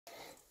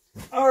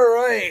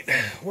Alright,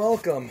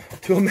 welcome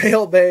to a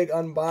mailbag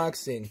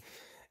unboxing.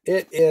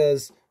 It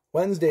is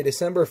Wednesday,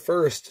 December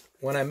 1st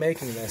when I'm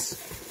making this.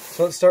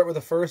 So let's start with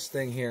the first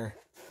thing here.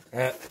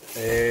 Oh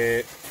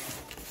yeah,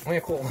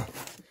 cool.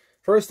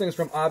 First thing's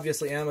from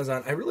obviously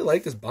Amazon. I really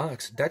like this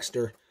box.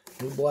 Dexter,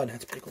 New Blood.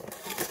 That's pretty cool.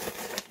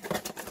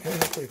 Yeah,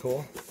 that's pretty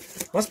cool.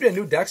 Must be a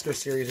new Dexter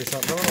series or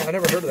something. I don't know. I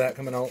never heard of that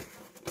coming out.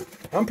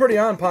 I'm pretty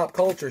on pop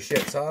culture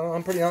shit, so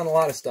I'm pretty on a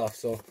lot of stuff.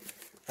 So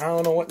I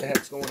don't know what the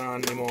heck's going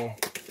on anymore.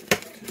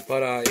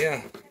 But,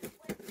 yeah.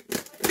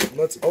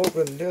 Let's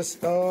open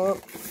this up.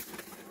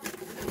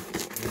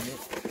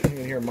 You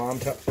can hear Mom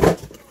talk.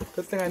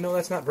 Good thing I know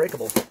that's not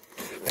breakable.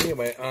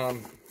 Anyway,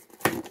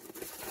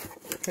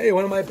 hey,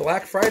 one of my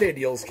Black Friday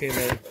deals came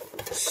in.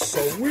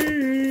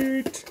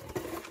 Sweet!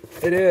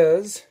 It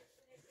is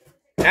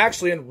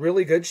actually in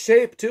really good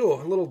shape, too.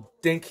 A little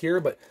dink here,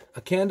 but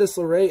a Candice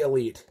LeRae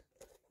Elite.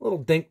 A little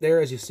dink there,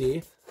 as you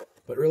see.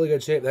 But really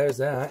good shape. There's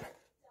that.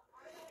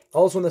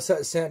 Also in the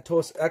set,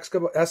 Santos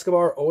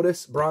Escobar,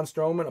 Otis, Braun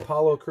Strowman,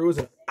 Apollo Crews,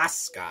 and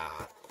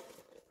Asuka.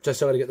 Just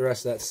so I to get the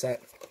rest of that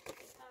set.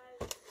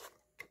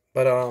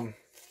 But,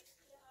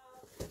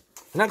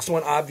 next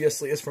one,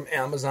 obviously, is from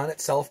Amazon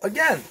itself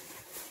again.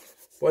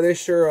 Boy, they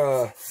sure,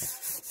 got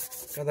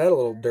that a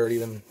little dirty,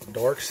 them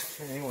dorks.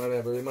 Hey,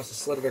 whatever, they must have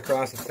slid it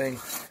across the thing.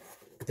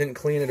 Didn't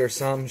clean it or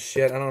some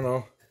shit, I don't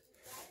know.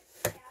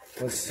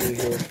 Let's see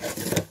here.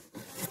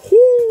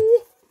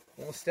 Whoo!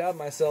 I'll stab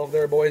myself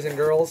there, boys and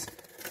girls.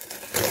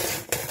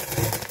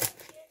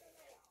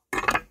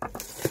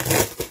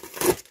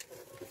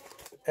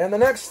 And the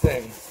next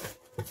thing.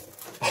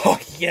 Oh,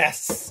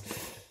 yes!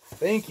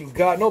 Thank you,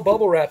 God. No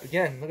bubble wrap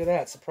again. Look at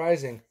that.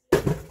 Surprising.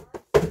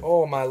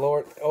 Oh, my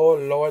Lord. Oh,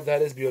 Lord,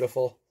 that is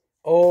beautiful.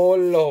 Oh,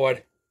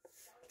 Lord.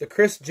 The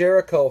Chris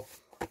Jericho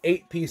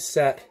 8-piece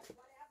set.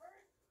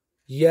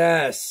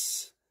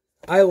 Yes.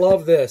 I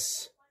love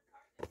this.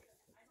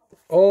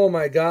 Oh,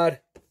 my God.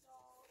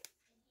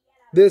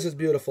 This is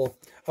beautiful.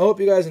 I hope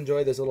you guys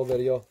enjoyed this little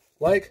video.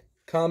 Like,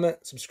 comment,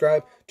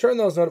 subscribe, turn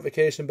those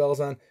notification bells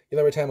on.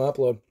 Every time I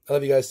upload. I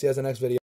love you guys. See you guys in the next video.